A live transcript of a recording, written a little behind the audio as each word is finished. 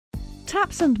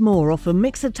Taps & More offer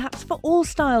mixer taps for all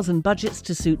styles and budgets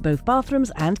to suit both bathrooms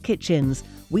and kitchens.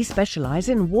 We specialise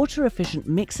in water-efficient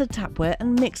mixer tapware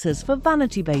and mixers for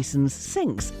vanity basins,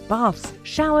 sinks, baths,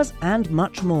 showers and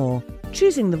much more.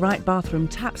 Choosing the right bathroom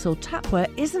taps or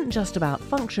tapware isn't just about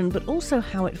function but also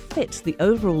how it fits the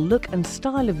overall look and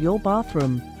style of your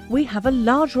bathroom. We have a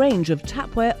large range of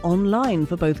tapware online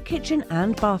for both kitchen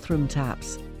and bathroom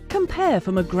taps. Compare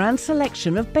from a grand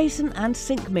selection of basin and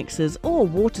sink mixers or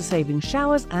water-saving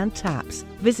showers and taps.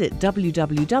 Visit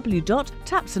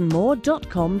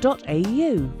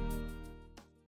www.tapsandmore.com.au.